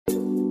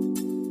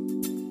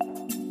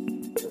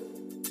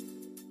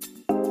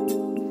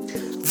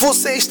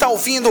Você está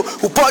ouvindo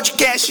o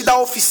podcast da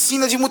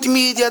Oficina de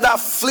Multimídia da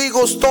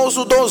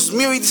FliGostoso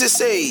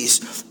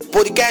 2016,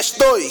 podcast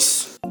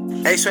 2.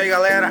 É isso aí,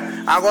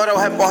 galera. Agora o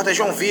repórter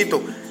João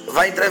Vitor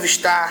vai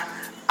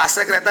entrevistar a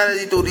Secretária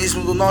de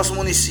Turismo do nosso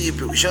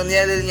município,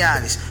 Janielle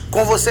Linhares.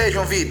 Com você,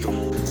 João Vitor.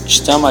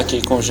 Estamos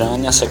aqui com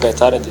Jane, a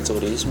Secretária de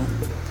Turismo.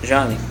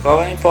 Jane,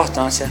 qual é a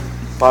importância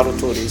para o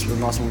turismo do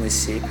nosso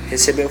município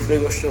receber o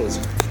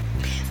FliGostoso?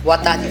 Boa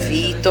tarde,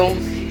 Vitor.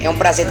 É um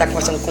prazer estar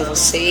conversando com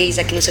vocês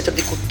aqui no Setor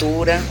de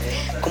Cultura,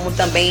 como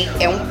também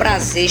é um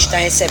prazer estar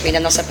recebendo a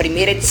nossa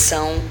primeira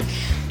edição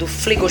do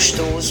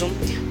FliGostoso,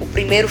 o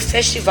primeiro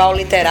festival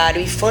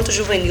literário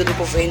infanto-juvenil do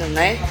governo,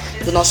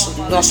 do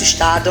nosso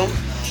estado.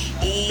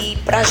 E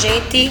pra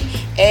gente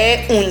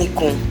é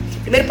único.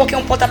 Primeiro porque é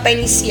um pontapé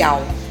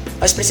inicial.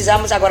 Nós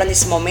precisamos agora,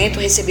 nesse momento,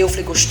 receber o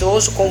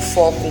FliGostoso com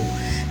foco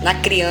na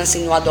criança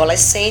e no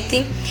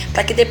adolescente,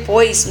 para que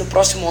depois, no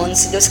próximo ano,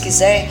 se Deus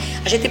quiser,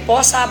 a gente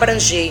possa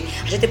abranger,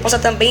 a gente possa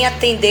também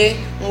atender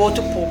um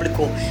outro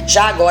público.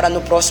 Já agora, no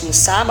próximo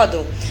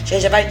sábado, a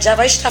gente já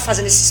vai estar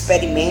fazendo esse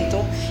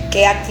experimento, que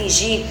é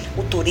atingir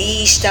o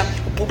turista,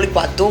 o público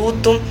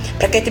adulto,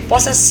 para que a gente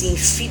possa, assim,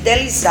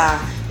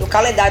 fidelizar no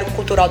calendário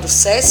cultural do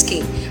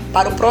SESC,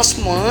 para o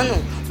próximo ano,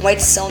 uma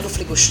edição do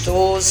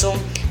FliGostoso,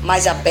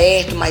 mais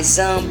aberto, mais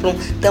amplo,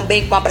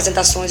 também com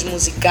apresentações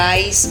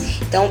musicais.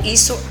 Então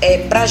isso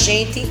pra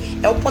gente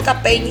é o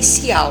pontapé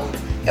inicial,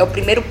 é o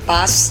primeiro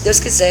passo, se Deus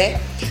quiser,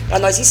 para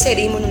nós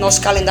inserirmos no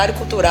nosso calendário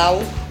cultural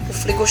o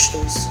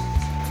FliGostoso.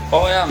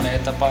 Qual é a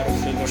meta para o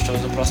FliGostoso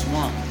do próximo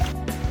ano?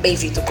 Bem,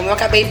 Vitor, como eu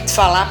acabei de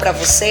falar para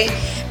você,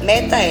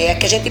 meta é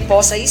que a gente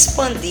possa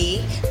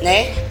expandir,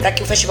 para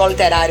que o Festival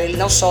Literário ele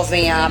não só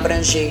venha a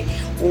abranger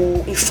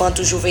o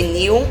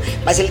infanto-juvenil,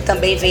 mas ele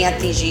também venha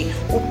atingir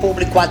o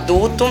público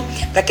adulto,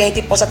 para que a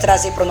gente possa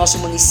trazer para o nosso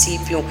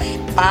município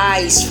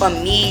pais,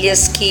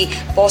 famílias que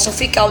possam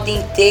ficar o dia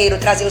inteiro,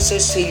 trazer os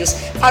seus filhos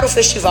para o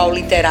Festival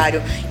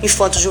Literário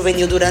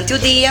Infanto-Juvenil durante o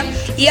dia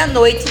e à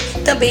noite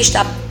também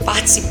estar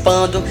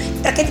participando,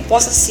 para que a gente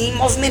possa sim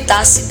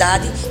movimentar a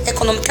cidade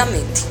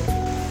economicamente.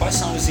 Quais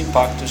são os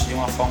impactos de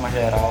uma forma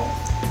geral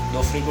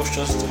do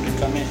FliGostoso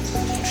turisticamente?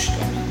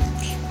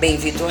 Bem,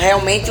 Vitor,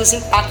 realmente os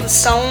impactos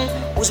são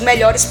os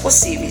melhores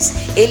possíveis.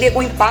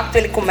 O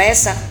impacto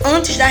começa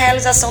antes da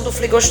realização do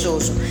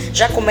FliGostoso.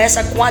 Já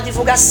começa com a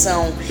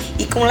divulgação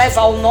e com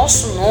levar o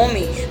nosso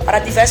nome para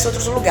diversos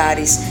outros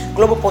lugares.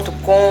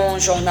 Globo.com,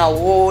 Jornal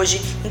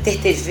Hoje,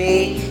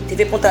 InterTV,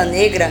 TV Ponta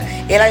Negra,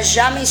 elas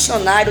já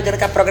mencionaram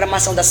durante a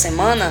programação da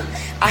semana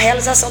a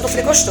realização do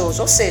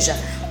FliGostoso, ou seja,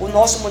 o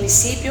nosso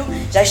município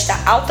já está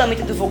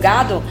altamente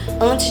divulgado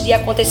antes de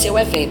acontecer o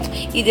evento.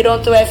 E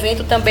durante o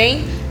evento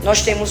também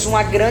nós temos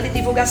uma grande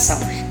divulgação.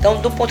 Então,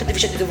 do ponto de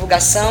vista de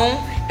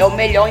divulgação, é o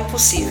melhor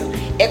impossível.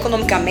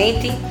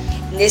 Economicamente,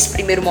 nesse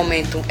primeiro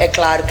momento, é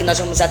claro que nós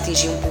vamos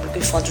atingir um público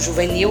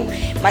infanto-juvenil,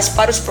 mas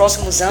para os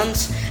próximos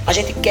anos, a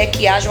gente quer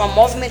que haja uma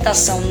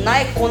movimentação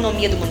na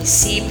economia do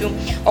município,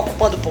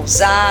 ocupando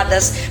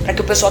pousadas, para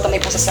que o pessoal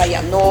também possa sair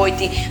à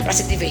noite, para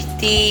se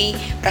divertir,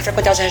 para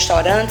frequentar os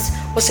restaurantes,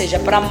 ou seja,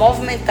 para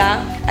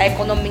movimentar a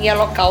economia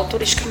local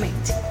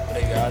turisticamente.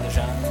 Obrigado,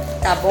 Jana.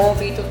 Tá bom,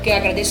 Vitor, quem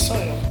agradeço sou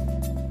eu.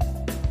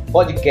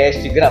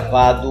 Podcast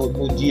gravado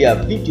no dia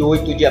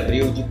 28 de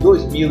abril de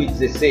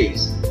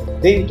 2016,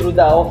 dentro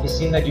da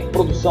Oficina de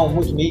Produção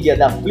Multimídia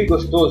da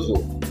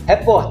FliGostoso.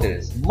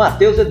 Repórteres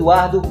Mateus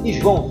Eduardo e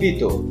João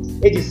Vitor.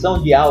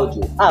 Edição de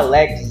áudio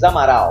Alex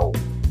Amaral.